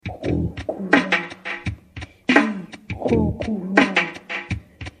Micro-couloir,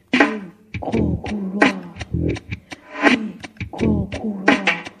 micro-couloir, micro-couloir.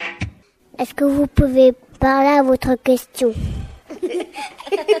 Est-ce que vous pouvez parler à votre question?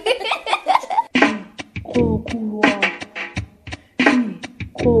 Micro-couloir,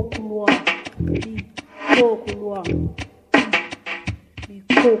 micro-couloir, micro-couloir,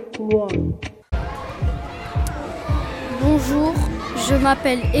 micro-couloir. Bonjour, je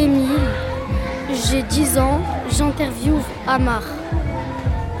m'appelle Émile, j'ai 10 ans, j'interviewe Amar.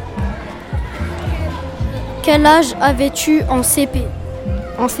 Quel âge avais-tu en CP?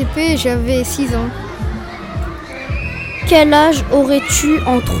 En CP, j'avais 6 ans. Quel âge aurais-tu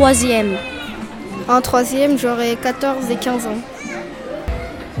en 3e? En 3e, j'aurais 14 et 15 ans.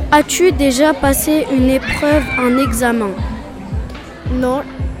 As-tu déjà passé une épreuve, un examen? Non,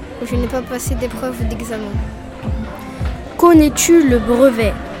 je n'ai pas passé d'épreuve ou d'examen. Connais-tu le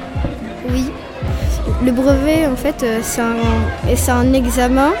brevet? Oui. Le brevet, en fait, c'est un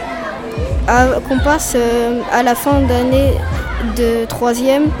examen qu'on passe à la fin d'année de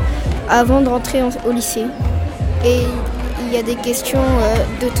 3e avant de rentrer au lycée. Et il y a des questions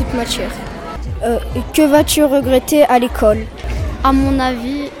de toute matière. Que vas-tu regretter à l'école? À mon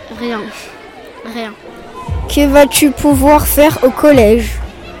avis, rien. Que vas-tu pouvoir faire au collège?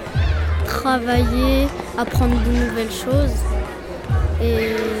 Travailler, apprendre de nouvelles choses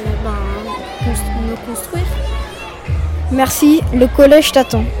et me construire. Merci, le collège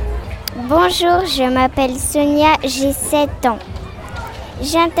t'attend. Bonjour, je m'appelle Sonia, j'ai 7 ans.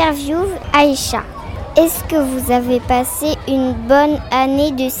 J'interviewe Aïcha. Est-ce que vous avez passé une bonne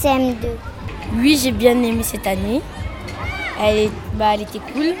année de CM2? Oui, j'ai bien aimé cette année. Elle était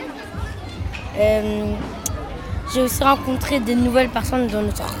cool. J'ai aussi rencontré de nouvelles personnes de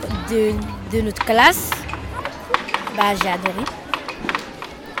notre classe. J'ai adoré.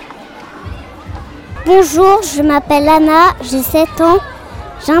 Bonjour, je m'appelle Anna, j'ai 7 ans.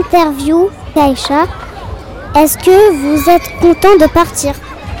 J'interviewe Aïcha. Est-ce que vous êtes content de partir?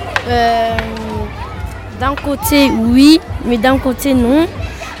 D'un côté, oui, mais d'un côté, non.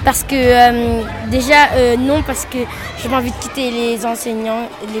 Parce que, non, parce que j'ai envie de quitter les enseignants,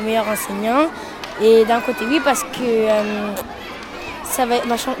 les meilleurs enseignants. Et d'un côté, oui, parce que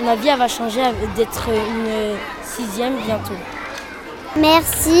ma vie elle va changer d'être une 6e bientôt.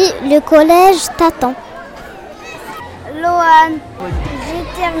 Merci, le collège t'attend. Lohan,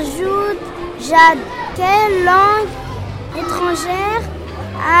 j'interviewe Jade. Quelle langue étrangère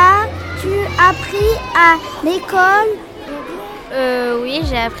as-tu appris à l'école? Oui,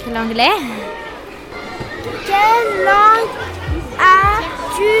 j'ai appris l'anglais. Quelle langue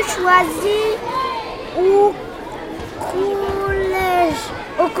as-tu choisi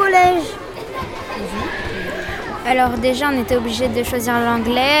au collège? Alors déjà, on était obligé de choisir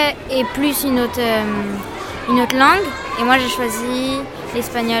l'anglais et plus une autre langue. Et moi, j'ai choisi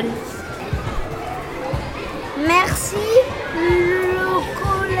l'espagnol. Merci, le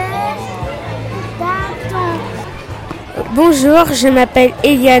collège t'attend. Bonjour, je m'appelle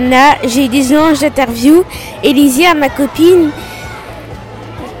Eliana, j'ai 10 ans, j'interviewe Élysée, ma copine.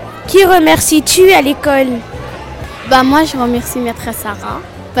 Qui remercies-tu à l'école? Moi, je remercie maîtresse Sarah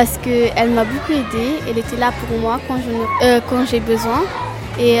parce qu'elle m'a beaucoup aidée. Elle était là pour moi quand j'ai besoin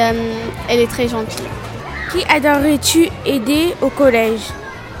et elle est très gentille. Qui adorerais-tu aider au collège?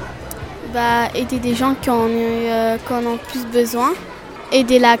 Aider des gens qui en ont plus besoin,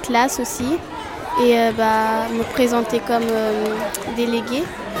 aider la classe aussi et me présenter comme déléguée.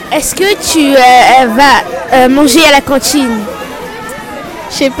 Est-ce que tu vas manger à la cantine?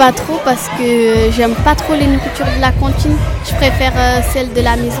 Je sais pas trop parce que j'aime pas trop les nourritures de la cantine. Je préfère celle de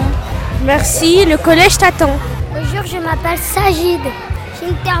la maison. Merci, le collège t'attend. Bonjour, je m'appelle Sajid.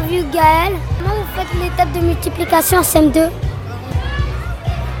 J'interviewe Gaël. Comment vous faites l'étape de multiplication en CM2?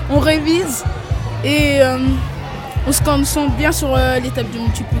 On révise et on se concentre bien sur l'étape de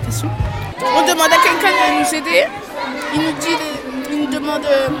multiplication. On demande à quelqu'un de nous aider. Il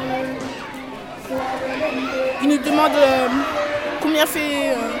nous demande combien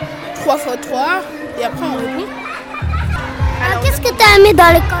fait 3 fois 3 et après on répond. Alors, qu'est-ce que tu as aimé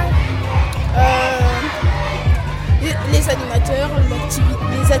dans l'école? Les animateurs,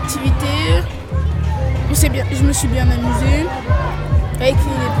 les activités. Je me suis bien amusée avec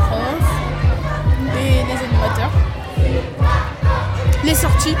les profs et les animateurs. Les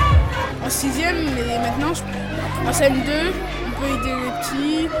sorties en 6e, mais maintenant en CM2, on peut aider les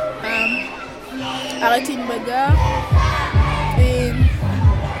petits à arrêter une bagarre et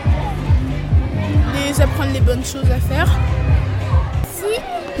les apprendre les bonnes choses à faire.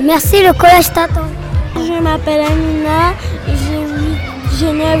 Merci, le collège t'attend. Je m'appelle Amina,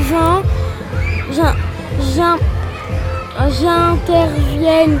 j'ai 9 ans.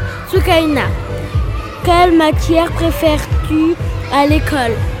 J'interviens Soukaina. Quelle matière préfères-tu à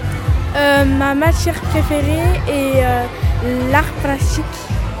l'école? Ma matière préférée est l'art plastique.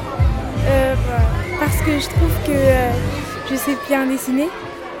 Parce que je trouve que je sais bien dessiner.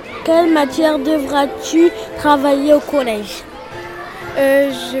 Quelle matière devras-tu travailler au collège?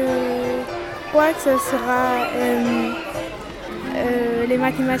 Je crois que ce sera les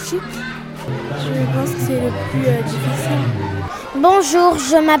mathématiques. Je pense que c'est le plus difficile. Bonjour,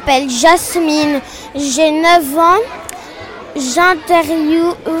 je m'appelle Jasmine, j'ai 9 ans.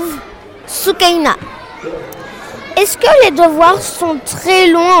 J'interviewe Soukaina. Est-ce que les devoirs sont très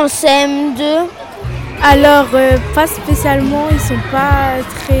longs en CM2? Alors, pas spécialement, ils sont pas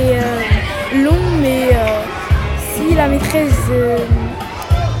très longs, mais si la maîtresse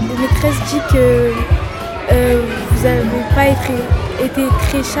dit que vous n'avez pas été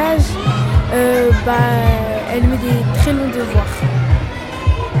très sage, elle met des très longs devoirs.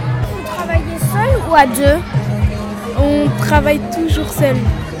 Vous travaillez seul ou à deux? On travaille toujours seul.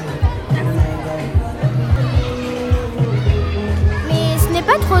 Mais ce n'est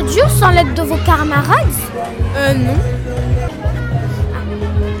pas trop dur sans l'aide de vos camarades? Non.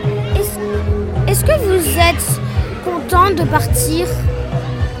 Est-ce que vous êtes content de partir?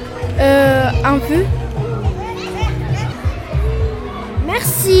 Un peu.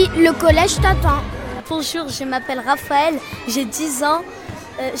 Merci, le collège t'attend. Bonjour, je m'appelle Raphaël, j'ai 10 ans.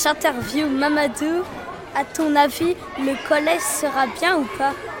 J'interviewe Mamadou. À ton avis, le collège sera bien ou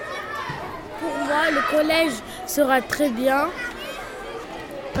pas? Pour moi, le collège sera très bien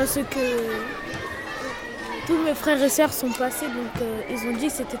parce que tous mes frères et sœurs sont passés, donc ils ont dit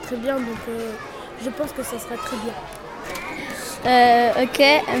que c'était très bien, donc je pense que ça sera très bien. Ok,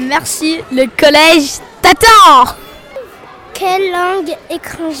 merci, le collège t'attend! Quelle langue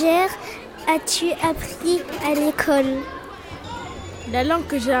étrangère as-tu appris à l'école? La langue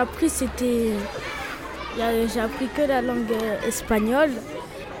que j'ai appris, j'ai appris que la langue espagnole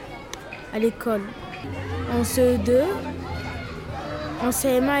à l'école. En CE2, en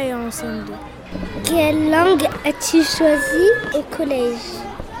CM1 et en CM2. Quelle langue as-tu choisi au collège?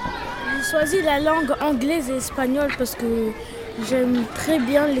 J'ai choisi la langue anglaise et espagnole parce que j'aime très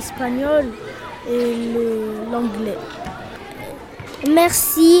bien l'espagnol et l'anglais.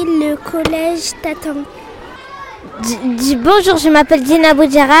 Merci, le collège t'attend. Bonjour, je m'appelle Dina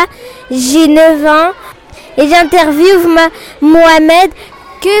Boudjara, j'ai 9 ans et j'interviewe Mohamed.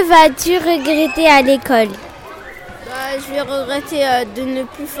 Que vas-tu regretter à l'école? Je vais regretter de ne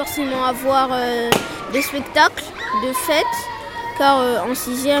plus forcément avoir de spectacles, de fêtes, car en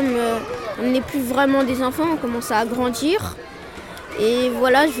 6e, on n'est plus vraiment des enfants, on commence à grandir. Et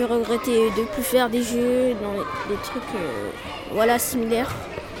voilà, je vais regretter de ne plus faire des jeux, des trucs similaires.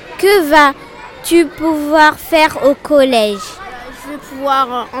 Que vas-tu pouvoir faire au collège? Je vais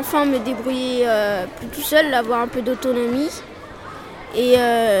pouvoir enfin me débrouiller plus tout seul, avoir un peu d'autonomie et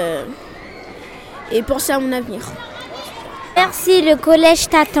penser à mon avenir. Merci, le collège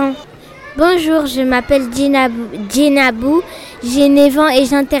t'attend. Bonjour, je m'appelle Djinabou, j'ai 9 ans et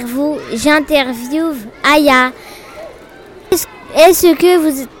j'interviewe Aya. Est-ce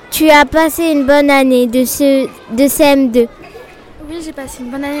que tu as passé une bonne année de CM2? Oui, j'ai passé une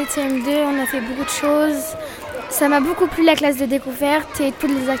bonne année de CM2, on a fait beaucoup de choses. Ça m'a beaucoup plu la classe de découverte et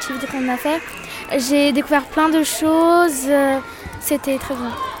toutes les activités qu'on a fait. J'ai découvert plein de choses, c'était très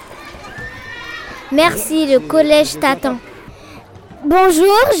bien. Merci, le collège t'attend.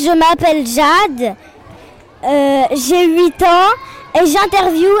 Bonjour, je m'appelle Jade, j'ai 8 ans et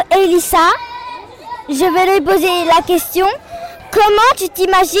j'interviewe Elissa. Je vais lui poser la question. Comment tu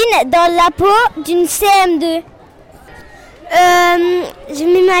t'imagines dans la peau d'une CM2? Je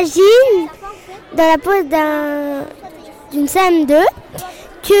m'imagine dans la peau d'une CM2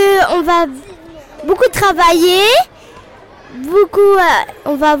 qu'on va beaucoup travailler,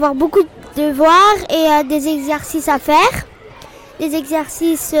 on va avoir beaucoup de devoirs et des exercices à faire, des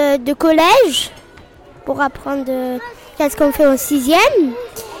exercices de collège pour apprendre qu'est-ce qu'on fait au 6e.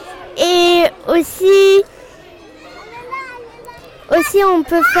 Et aussi on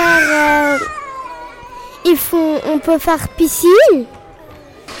peut faire on peut faire piscine.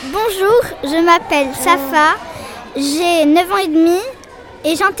 Bonjour, je m'appelle Safa, j'ai 9 ans et demi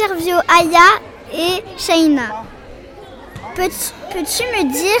et j'interviewe Aya et Shaina. Peux-tu me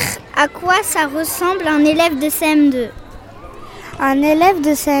dire à quoi ça ressemble un élève de CM2? Un élève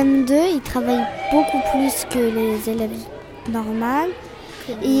de CM2, il travaille beaucoup plus que les élèves normaux.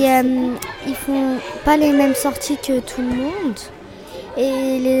 Et ils font pas les mêmes sorties que tout le monde.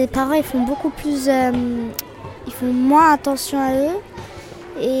 Et les parents, ils font beaucoup plus, ils font moins attention à eux.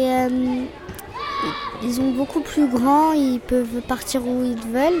 Et ils sont beaucoup plus grands, ils peuvent partir où ils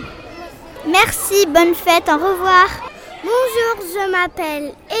veulent. Merci, bonne fête, au revoir. Bonjour, je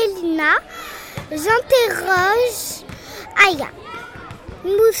m'appelle Elina. J'interroge Aya.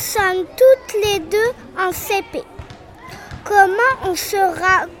 Nous sommes toutes les deux en CP. Comment on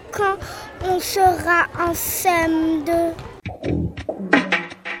sera quand on sera en CM2?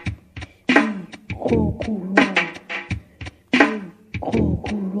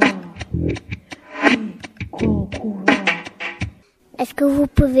 Est-ce que vous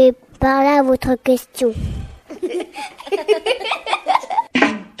pouvez parler à votre question?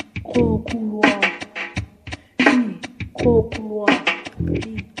 Micro-couloir. Micro-couloir.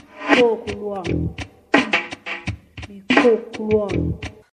 Micro-couloir. Micro-couloir.